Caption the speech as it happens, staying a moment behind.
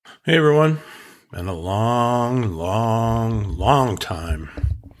Hey everyone, been a long time.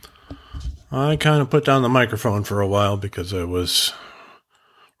 I kind of put down the microphone for a while because I was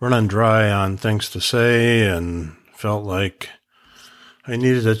running dry on things to say and felt like I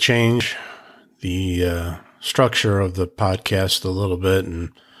needed to change the structure of the podcast a little bit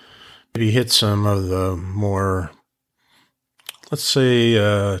and maybe hit some of the more, let's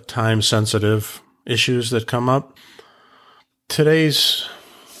say, time-sensitive issues that come up. Today's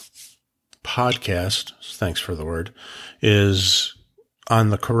podcast, thanks for the word, is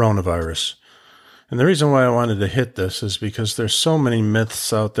on the coronavirus. And the reason why I wanted to hit this is because there's so many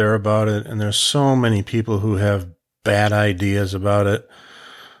myths out there about it, and there's so many people who have bad ideas about it.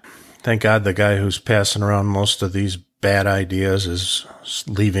 Thank God the guy who's passing around most of these bad ideas is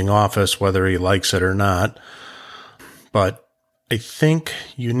leaving office, whether he likes it or not. But I think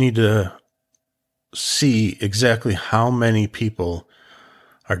you need to see exactly how many people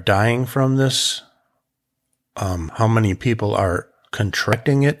are dying from this, how many people are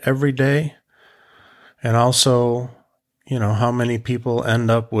contracting it every day, and also, how many people end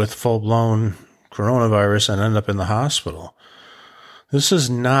up with full-blown coronavirus and end up in the hospital. This is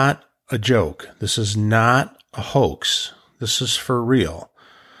not a joke. This is not a hoax. This is for real.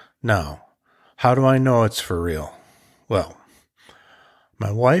 Now, how do I know it's for real? Well,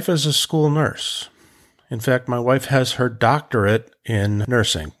 my wife is a school nurse. In fact, my wife has her doctorate in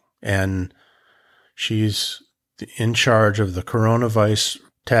nursing, and she's in charge of the coronavirus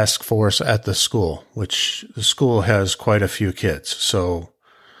task force at the school, which the school has quite a few kids. So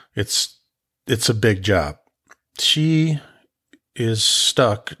it's a big job. She is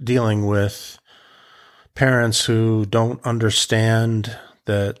stuck dealing with parents who don't understand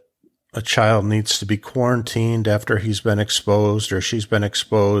that a child needs to be quarantined after he's been exposed or she's been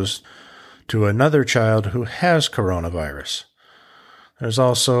exposed to another child who has coronavirus. There's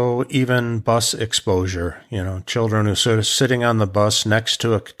also even bus exposure, children who sort of sitting on the bus next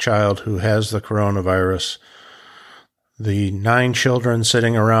to a child who has the coronavirus. The 9 children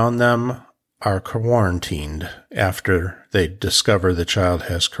sitting around them are quarantined after they discover the child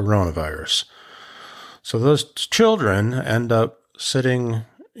has coronavirus. So those children end up sitting,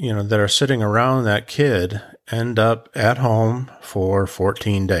 that are sitting around that kid end up at home for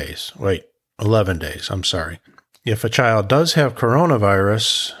 14 days. 11 days, I'm sorry. If a child does have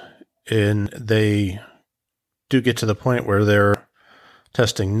coronavirus and they do get to the point where they're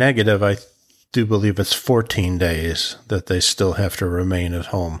testing negative, I do believe it's 14 days that they still have to remain at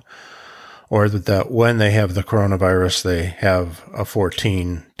home. Or that when they have the coronavirus, they have a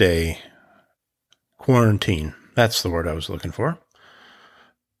 14-day quarantine. That's the word I was looking for.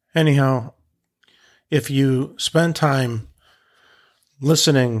 Anyhow, if you spend time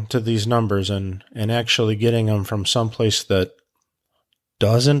listening to these numbers and actually getting them from someplace that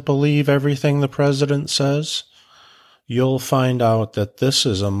doesn't believe everything the president says, you'll find out that this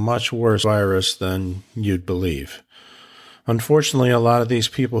is a much worse virus than you'd believe. Unfortunately, a lot of these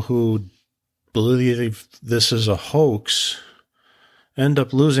people who believe this is a hoax end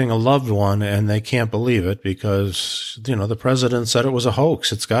up losing a loved one, and they can't believe it because, the president said it was a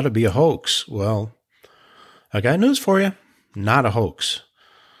hoax. It's got to be a hoax. Well, I got news for you. Not a hoax.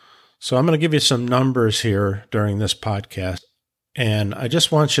 So I'm going to give you some numbers here during this podcast, and I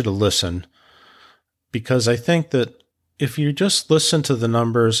just want you to listen because I think that if you just listen to the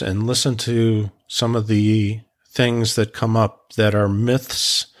numbers and listen to some of the things that come up that are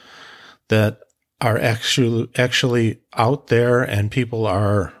myths that are actually out there and people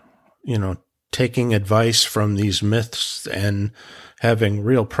are, taking advice from these myths and having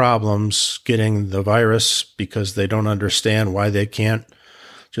real problems getting the virus because they don't understand why they can't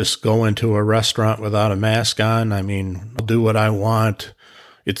just go into a restaurant without a mask on. I mean, I'll do what I want.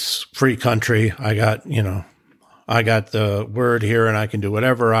 It's free country. I got the word here and I can do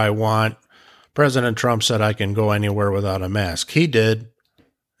whatever I want. President Trump said I can go anywhere without a mask. He did,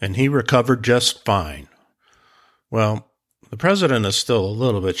 and he recovered just fine. Well, the president is still a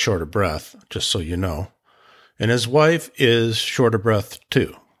little bit short of breath, just so you know. And his wife is short of breath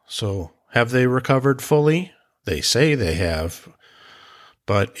too. So have they recovered fully? They say they have.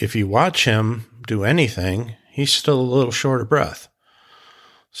 But if you watch him do anything, he's still a little short of breath.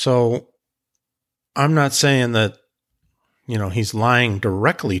 So I'm not saying that, he's lying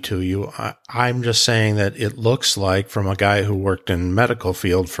directly to you. I'm just saying that it looks like, from a guy who worked in medical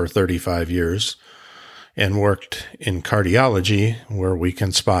field for 35 years and worked in cardiology, where we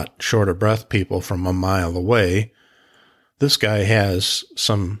can spot short of breath people from a mile away, this guy has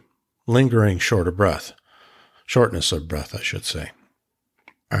some lingering shortness of breath, I should say.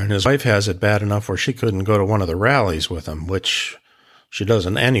 And his wife has it bad enough where she couldn't go to one of the rallies with him, which She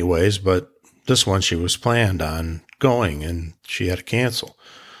doesn't anyways, but this one she was planned on going and she had to cancel.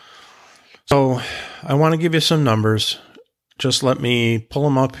 So I want to give you some numbers. Just let me pull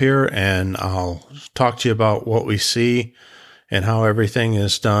them up here and I'll talk to you about what we see and how everything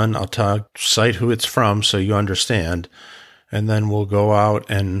is done. I'll cite who it's from so you understand. And then we'll go out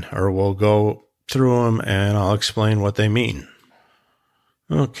we'll go through them and I'll explain what they mean.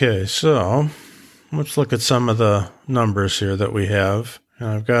 Okay, so let's look at some of the numbers here that we have. And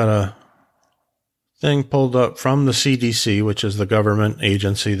I've got a thing pulled up from the CDC, which is the government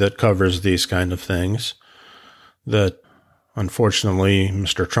agency that covers these kind of things, that unfortunately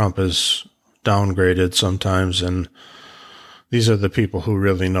Mr. Trump is downgraded sometimes, and these are the people who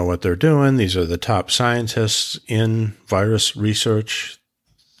really know what they're doing. These are the top scientists in virus research.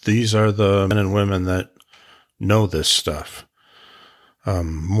 These are the men and women that know this stuff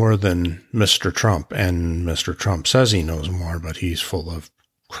more than Mr. Trump. And Mr. Trump says he knows more, but he's full of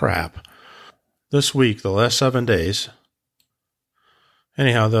crap. This week, the last 7 days,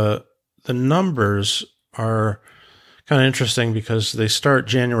 anyhow, the numbers are kind of interesting because they start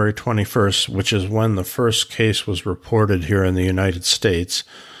January 21st, which is when the first case was reported here in the United States.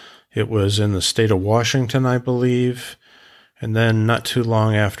 It was in the state of Washington, I believe. And then not too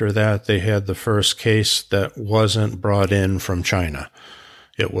long after that, they had the first case that wasn't brought in from China.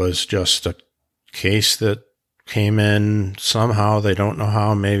 It was just a case that came in somehow. They don't know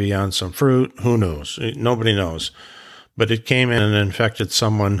how, maybe on some fruit. Who knows? Nobody knows. But it came in and infected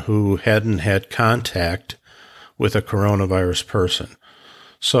someone who hadn't had contact with a coronavirus person.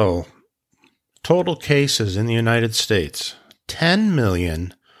 So, total cases in the United States,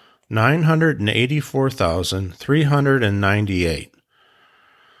 10,984,398.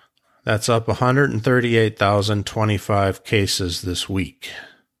 That's up 138,025 cases this week.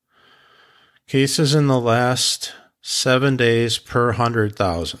 Cases in the last 7 days per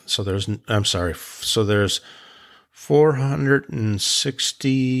 100,000. So there's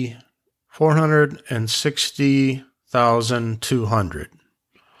 460,200.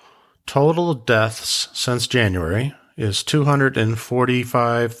 Total deaths since January is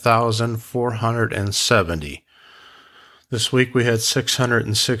 245,470. This week we had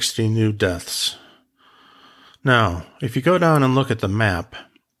 660 new deaths. Now, if you go down and look at the map,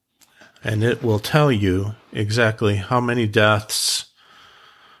 and it will tell you exactly how many deaths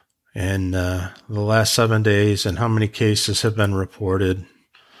in the last 7 days and how many cases have been reported.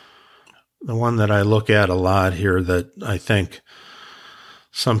 The one that I look at a lot here that I think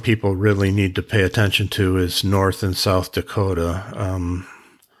some people really need to pay attention to is North and South Dakota.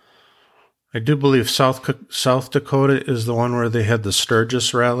 I do believe South Dakota is the one where they had the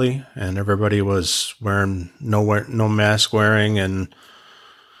Sturgis rally and everybody was wearing no mask wearing, and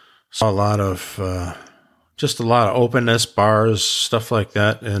saw a lot of openness, bars, stuff like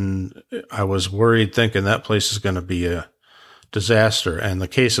that. And I was worried thinking that place is going to be a disaster. And the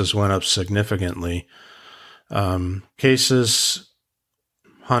cases went up significantly. Cases,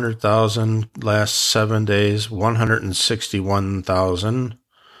 100,000 last 7 days, 161,000.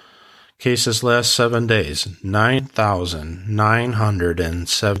 Cases last 7 days,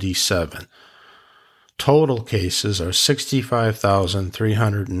 9,977. Total cases are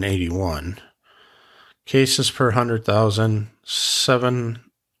 65,381. Cases per 100,000,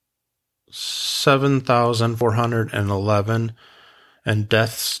 7,411. And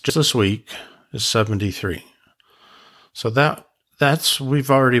deaths just this week is 73. So that's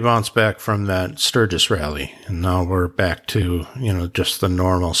we've already bounced back from that Sturgis rally. And now we're back to, just the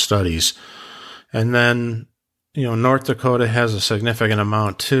normal studies. And then, North Dakota has a significant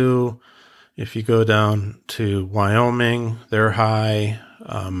amount too. If you go down to Wyoming, they're high.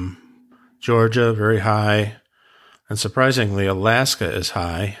 Georgia, very high. And surprisingly, Alaska is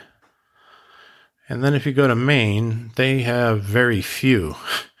high. And then if you go to Maine, they have very few.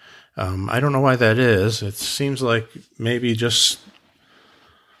 I don't know why that is. It seems like maybe just,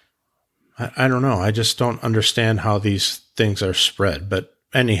 I don't know. I just don't understand how these things are spread. But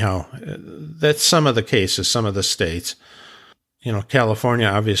anyhow, that's some of the cases, some of the states. California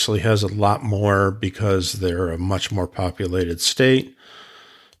obviously has a lot more because they're a much more populated state.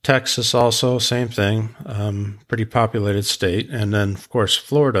 Texas also, same thing, pretty populated state. And then, of course,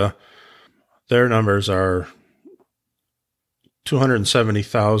 Florida, their numbers are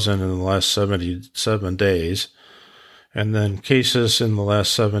 270,000 in the last 77 days. And then cases in the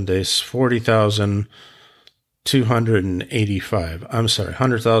last 7 days, 40,285. I'm sorry,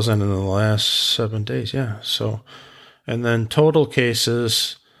 100,000 in the last 7 days. Yeah. So, and then total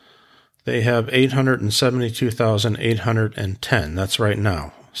cases, they have 872,810. That's right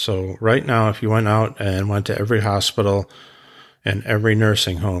now. So right now, if you went out and went to every hospital and every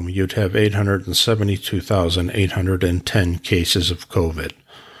nursing home, you'd have 872,810 cases of COVID.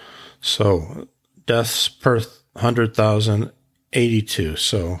 So deaths per 100,000, 82.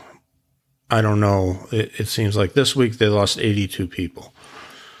 So I don't know. It seems like this week they lost 82 people.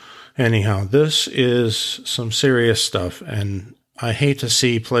 Anyhow, this is some serious stuff, and I hate to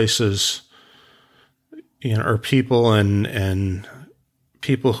see places, or people and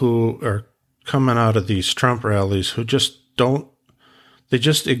people who are coming out of these Trump rallies who just they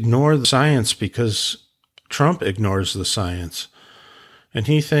just ignore the science because Trump ignores the science. And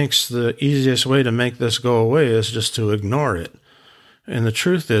he thinks the easiest way to make this go away is just to ignore it. And the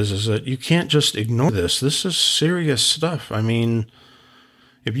truth is that you can't just ignore this. This is serious stuff. I mean,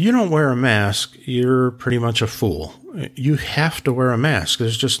 if you don't wear a mask, you're pretty much a fool. You have to wear a mask.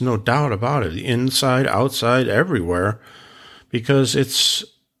 There's just no doubt about it. Inside, outside, everywhere, because it's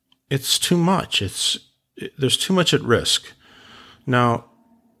too much. There's too much at risk. Now,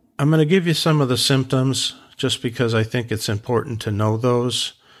 I'm going to give you some of the symptoms just because I think it's important to know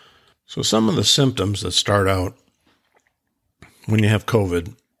those. So some of the symptoms that start out when you have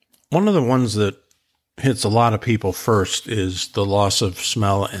COVID, one of the ones that hits a lot of people first is the loss of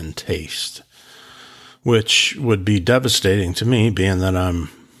smell and taste, which would be devastating to me, being that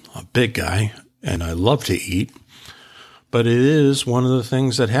I'm a big guy and I love to eat. But it is one of the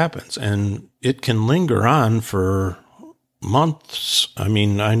things that happens, and it can linger on for months. I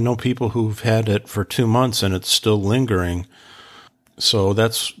mean, I know people who've had it for 2 months and it's still lingering. So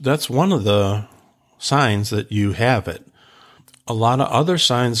that's one of the signs that you have it. A lot of other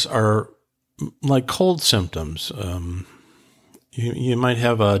signs are like cold symptoms. You might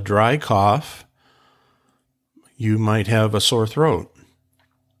have a dry cough. You might have a sore throat.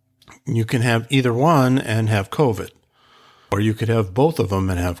 You can have either one and have COVID, or you could have both of them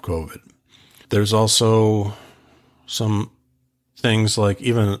and have COVID. There's also some things like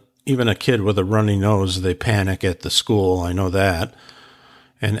even a kid with a runny nose, they panic at the school. I know that.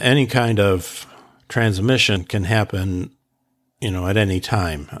 And any kind of transmission can happen, at any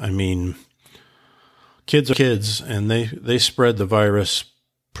time. I mean, kids are kids, and they spread the virus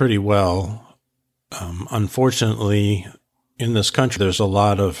pretty well. Unfortunately, in this country, there's a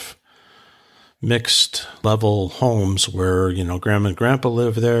lot of mixed level homes where, grandma and grandpa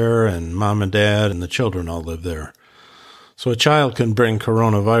live there and mom and dad and the children all live there. So a child can bring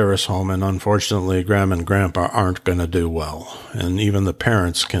coronavirus home, and unfortunately, grandma and grandpa aren't going to do well. And even the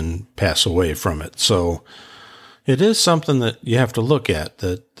parents can pass away from it. So it is something that you have to look at,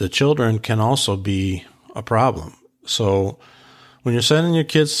 that the children can also be a problem. So when you're sending your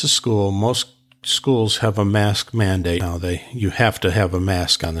kids to school, most schools have a mask mandate now. You have to have a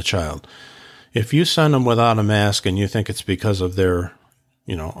mask on the child. If you send them without a mask and you think it's because of their,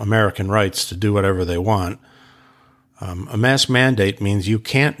 American rights to do whatever they want, a mask mandate means you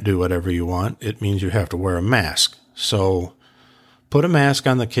can't do whatever you want. It means you have to wear a mask. So put a mask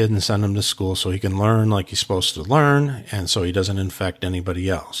on the kid and send him to school so he can learn like he's supposed to learn, and so he doesn't infect anybody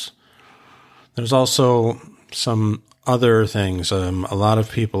else. There's also some other things. A lot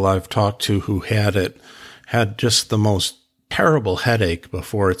of people I've talked to who had it had just the most terrible headache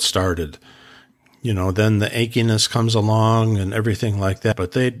before it started. Then the achiness comes along and everything like that.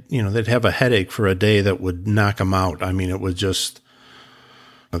 But they'd have a headache for a day that would knock them out. I mean, it would just,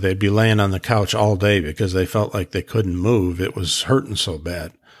 they'd be laying on the couch all day because they felt like they couldn't move. It was hurting so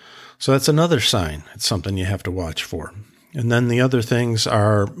bad. So that's another sign. It's something you have to watch for. And then the other things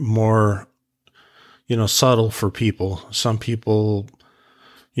are more, subtle for people. Some people,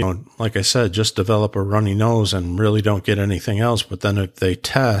 like I said, just develop a runny nose and really don't get anything else. But then if they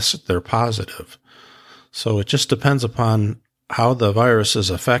test, they're positive. So it just depends upon how the virus is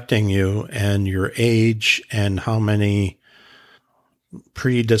affecting you and your age and how many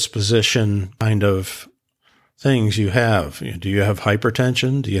predisposition kind of things you have. Do you have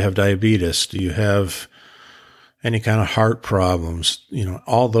hypertension? Do you have diabetes? Do you have any kind of heart problems?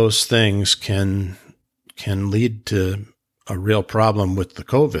 All those things can lead to a real problem with the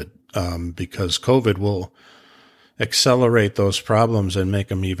COVID, because COVID will accelerate those problems and make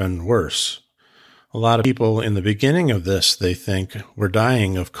them even worse. A lot of people in the beginning of this, they think we're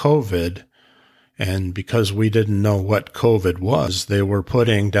dying of COVID. And because we didn't know what COVID was, they were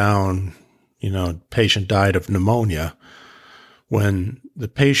putting down, patient died of pneumonia, when the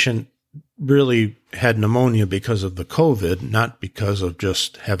patient really had pneumonia because of the COVID, not because of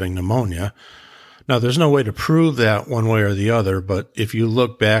just having pneumonia. Now, there's no way to prove that one way or the other, but if you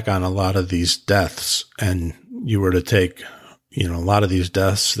look back on a lot of these deaths and you were to take, a lot of these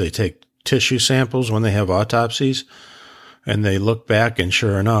deaths, they take tissue samples when they have autopsies, and they look back and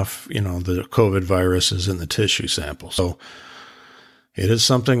sure enough, the COVID virus is in the tissue sample. So It is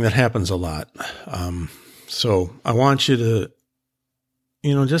something that happens a lot. So I want you to,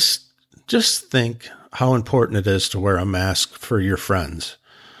 just think how important it is to wear a mask for your friends.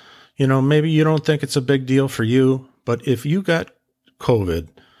 Maybe you don't think it's a big deal for you, but if you got COVID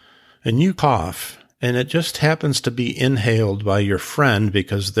and you cough and it just happens to be inhaled by your friend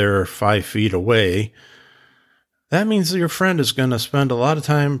because they're 5 feet away, that means that your friend is going to spend a lot of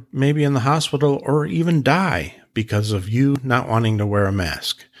time maybe in the hospital or even die because of you not wanting to wear a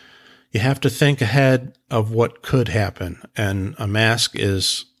mask. You have to think ahead of what could happen, and a mask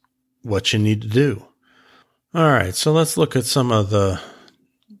is what you need to do. All right, so let's look at some of the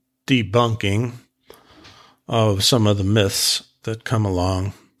debunking of some of the myths that come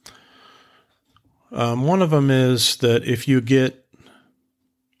along. One of them is that if you get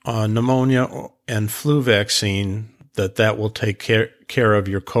pneumonia and flu vaccine, that will take care of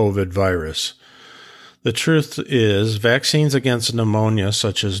your COVID virus. The truth is, vaccines against pneumonia,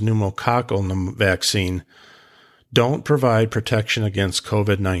 such as pneumococcal vaccine, don't provide protection against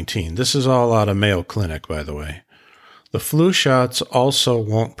COVID-19. This is all out of Mayo Clinic, by the way. The flu shots also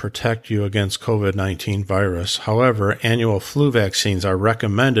won't protect you against COVID-19 virus. However, annual flu vaccines are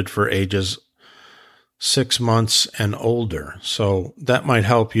recommended for ages 6 months and older. So that might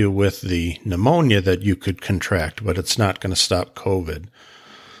help you with the pneumonia that you could contract, but it's not going to stop COVID.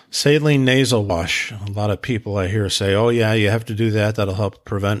 Saline nasal wash. A lot of people I hear say, oh yeah, you have to do that. That'll help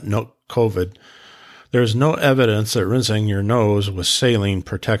prevent COVID. There's no evidence that rinsing your nose with saline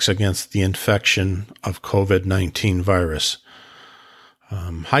protects against the infection of COVID-19 virus.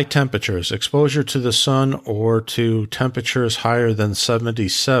 High temperatures. Exposure to the sun or to temperatures higher than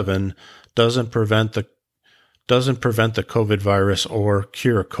 77 doesn't prevent the COVID virus or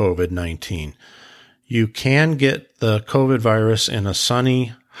cure COVID-19. You can get the COVID virus in a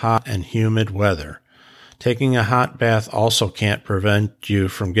sunny, hot, and humid weather. Taking a hot bath also can't prevent you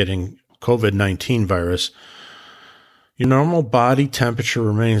from getting COVID-19 virus. Your normal body temperature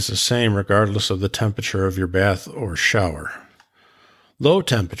remains the same regardless of the temperature of your bath or shower. Low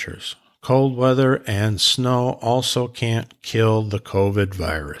temperatures, cold weather, and snow also can't kill the COVID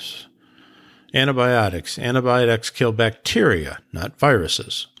virus. Antibiotics. Antibiotics kill bacteria, not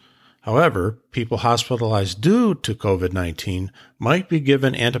viruses. However, people hospitalized due to COVID-19 might be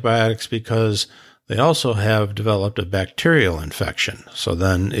given antibiotics because they also have developed a bacterial infection. So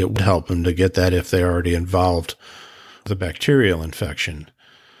then it would help them to get that if they're already involved with the bacterial infection.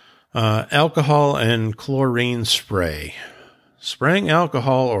 Alcohol and chlorine spray. Spraying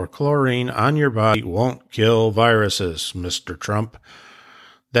alcohol or chlorine on your body won't kill viruses, Mr. Trump.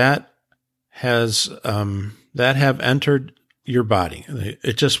 That have entered your body.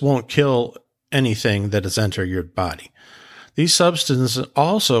 It just won't kill anything that has entered your body. These substances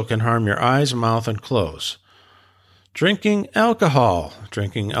also can harm your eyes, mouth, and clothes. Drinking alcohol.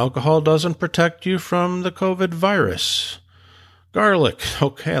 Drinking alcohol doesn't protect you from the COVID virus. Garlic.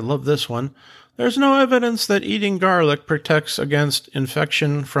 Okay, I love this one. There's no evidence that eating garlic protects against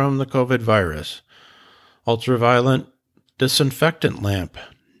infection from the COVID virus. Ultraviolet disinfectant lamp.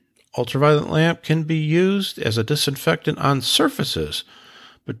 Ultraviolet lamp can be used as a disinfectant on surfaces,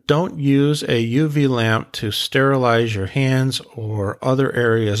 but don't use a UV lamp to sterilize your hands or other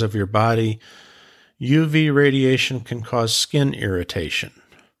areas of your body. UV radiation can cause skin irritation.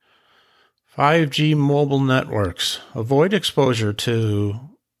 5G mobile networks. Avoid exposure to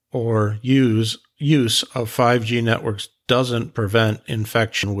or use of 5G networks doesn't prevent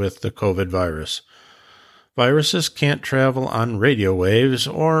infection with the COVID virus. Viruses can't travel on radio waves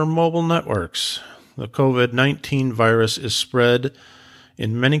or mobile networks. The COVID-19 virus is spread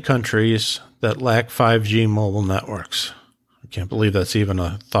in many countries that lack 5G mobile networks. I can't believe that's even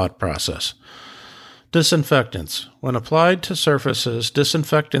a thought process. Disinfectants. When applied to surfaces,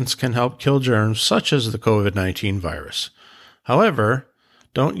 disinfectants can help kill germs such as the COVID-19 virus. However,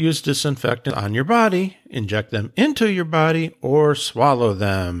 don't use disinfectant on your body, inject them into your body, or swallow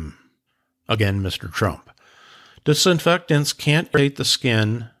them. Again, Mr. Trump. Disinfectants can irritate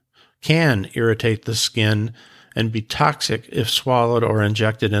the skin and be toxic if swallowed or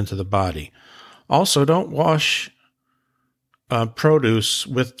injected into the body. Also, don't wash produce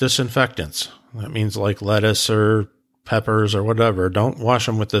with disinfectants. That means like lettuce or peppers or whatever. Don't wash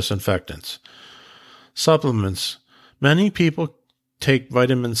them with disinfectants. Supplements. Many people take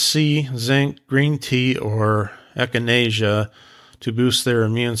vitamin C, zinc, green tea, or echinacea to boost their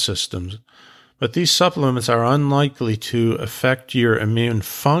immune systems. But these supplements are unlikely to affect your immune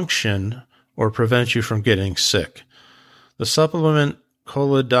function or prevent you from getting sick. The supplement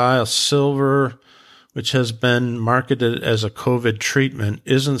Colloidal Silver, which has been marketed as a COVID treatment,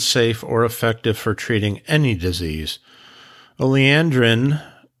 isn't safe or effective for treating any disease. Oleandrin,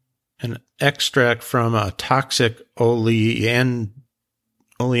 an extract from a toxic oleander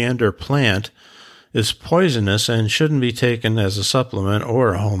plant, is poisonous and shouldn't be taken as a supplement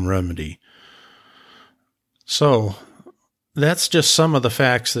or a home remedy. So that's just some of the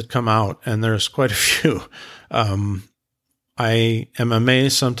facts that come out, and there's quite a few. I am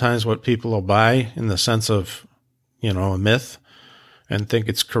amazed sometimes what people will buy in the sense of, a myth and think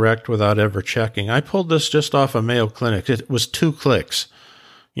it's correct without ever checking. I pulled this just off of Mayo Clinic. It was 2 clicks.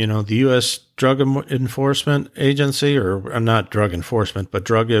 The U.S. Drug Enforcement Agency, or not drug enforcement, but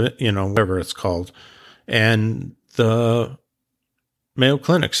drug, whatever it's called, and the Mayo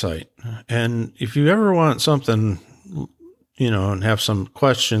Clinic site. And if you ever want something, and have some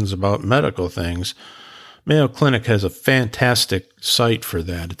questions about medical things, Mayo Clinic has a fantastic site for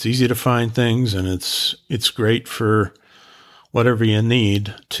that. It's easy to find things, and it's great for whatever you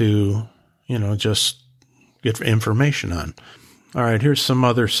need to, just get information on. All right, here's some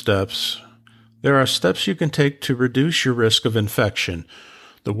other steps. There are steps you can take to reduce your risk of infection.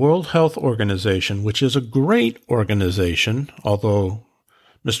 The World Health Organization, which is a great organization, although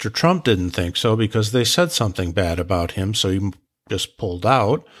Mr. Trump didn't think so because they said something bad about him, so he just pulled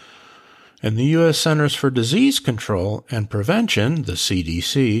out. And the U.S. Centers for Disease Control and Prevention, the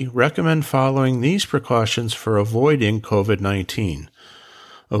CDC, recommend following these precautions for avoiding COVID-19.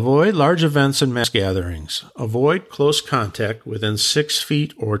 Avoid large events and mass gatherings. Avoid close contact within 6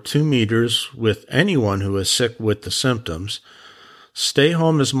 feet or 2 meters with anyone who is sick with the symptoms. Stay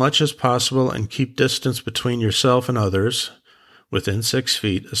home as much as possible and keep distance between yourself and others within 6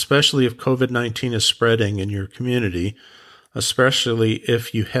 feet, especially if COVID-19 is spreading in your community, especially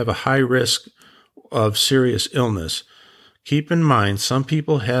if you have a high risk of serious illness. Keep in mind, some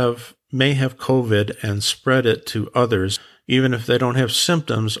people may have COVID and spread it to others, even if they don't have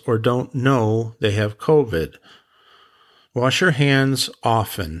symptoms or don't know they have COVID. Wash your hands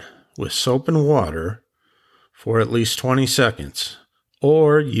often with soap and water for at least 20 seconds,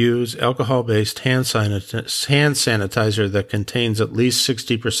 or use alcohol-based hand sanitizer that contains at least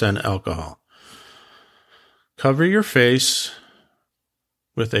 60% alcohol. Cover your face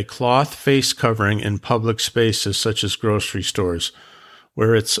with a cloth face covering in public spaces such as grocery stores,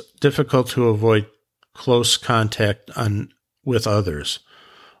 where it's difficult to avoid close contact with others.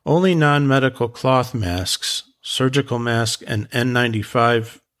 Only non-medical cloth masks, surgical masks, and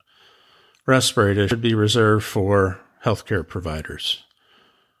N95 respirators should be reserved for healthcare providers.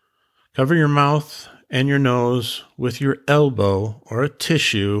 Cover your mouth and your nose with your elbow or a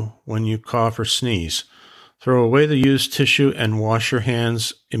tissue when you cough or sneeze. Throw away the used tissue and wash your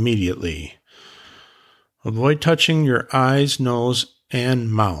hands immediately. Avoid touching your eyes, nose,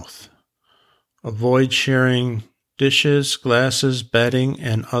 and mouth. Avoid sharing dishes, glasses, bedding,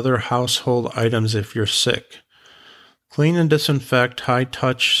 and other household items if you're sick. Clean and disinfect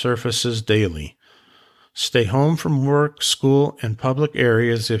high-touch surfaces daily. Stay home from work, school, and public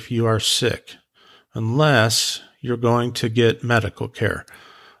areas if you are sick, unless you're going to get medical care.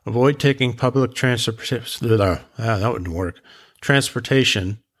 Avoid taking public transportation. That wouldn't work.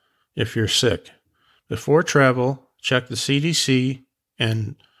 Transportation if you're sick. Before travel, check the CDC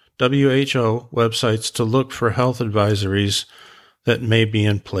and WHO websites to look for health advisories that may be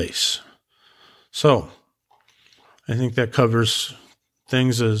in place. So, I think that covers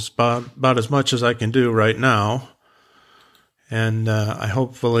things about as much as I can do right now. And I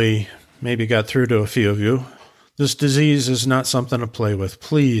hopefully maybe got through to a few of you. This disease is not something to play with.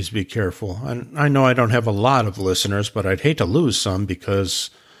 Please be careful. And I know I don't have a lot of listeners, but I'd hate to lose some because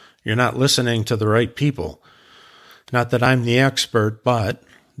you're not listening to the right people. Not that I'm the expert, but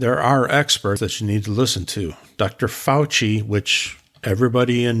there are experts that you need to listen to. Dr. Fauci, which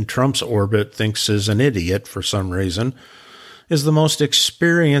everybody in Trump's orbit thinks is an idiot for some reason, is the most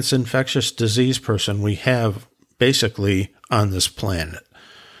experienced infectious disease person we have basically on this planet.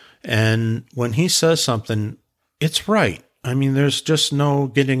 And when he says something, it's right. I mean, there's just no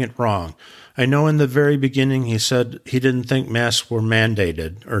getting it wrong. I know in the very beginning he said he didn't think masks were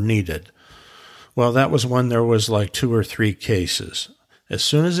mandated or needed. Well, that was when there was like 2 or 3 cases. As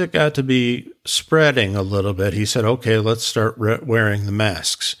soon as it got to be spreading a little bit, he said, okay, let's start wearing the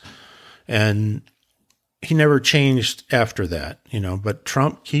masks. And he never changed after that, but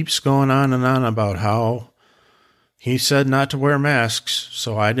Trump keeps going on and on about how he said not to wear masks,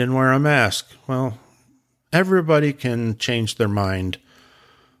 so I didn't wear a mask. Well, everybody can change their mind,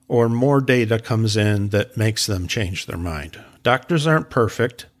 or more data comes in that makes them change their mind. Doctors aren't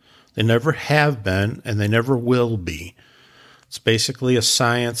perfect. They never have been, and they never will be. It's basically a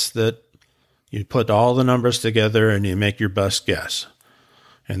science that you put all the numbers together and you make your best guess.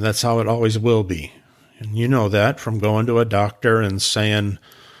 And that's how it always will be. And you know that from going to a doctor and saying,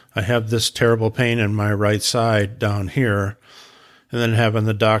 I have this terrible pain in my right side down here, and then having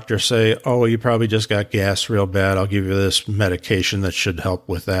the doctor say, oh, you probably just got gas real bad. I'll give you this medication that should help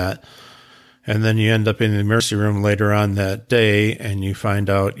with that. And then you end up in the emergency room later on that day and you find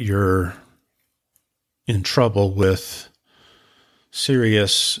out you're in trouble with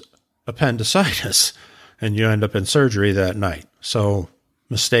serious appendicitis and you end up in surgery that night. So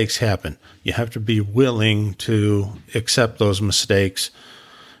mistakes happen. You have to be willing to accept those mistakes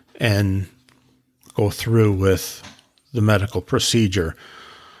and go through with the medical procedure.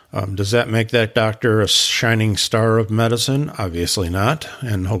 Does that make that doctor a shining star of medicine? Obviously not,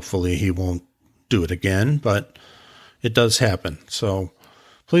 and hopefully he won't do it again, but it does happen. So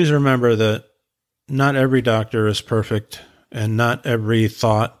please remember that not every doctor is perfect, and not every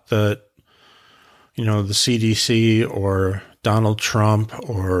thought that, the CDC or Donald Trump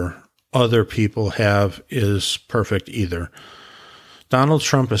or other people have is perfect either. Donald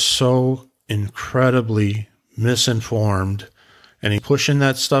Trump is so incredibly misinformed, and he's pushing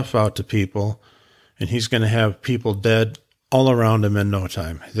that stuff out to people, and he's going to have people dead all around him in no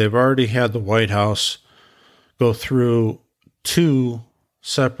time. They've already had the White House go through 2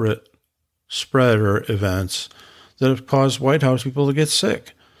 separate spreader events that have caused White House people to get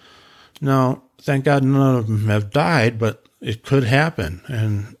sick. Now, thank God none of them have died, but it could happen,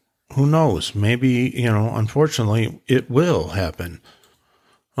 and who knows? Maybe, unfortunately, it will happen.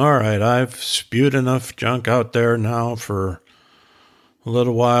 All right, I've spewed enough junk out there now for a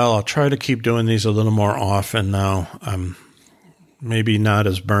little while. I'll try to keep doing these a little more often now. I'm maybe not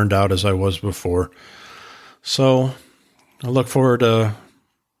as burned out as I was before. So I look forward to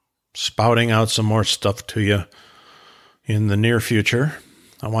spouting out some more stuff to you in the near future.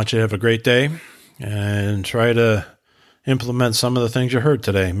 I want you to have a great day and try to implement some of the things you heard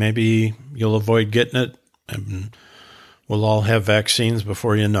today. Maybe you'll avoid getting it, and we'll all have vaccines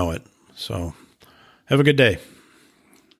before you know it. So have a good day.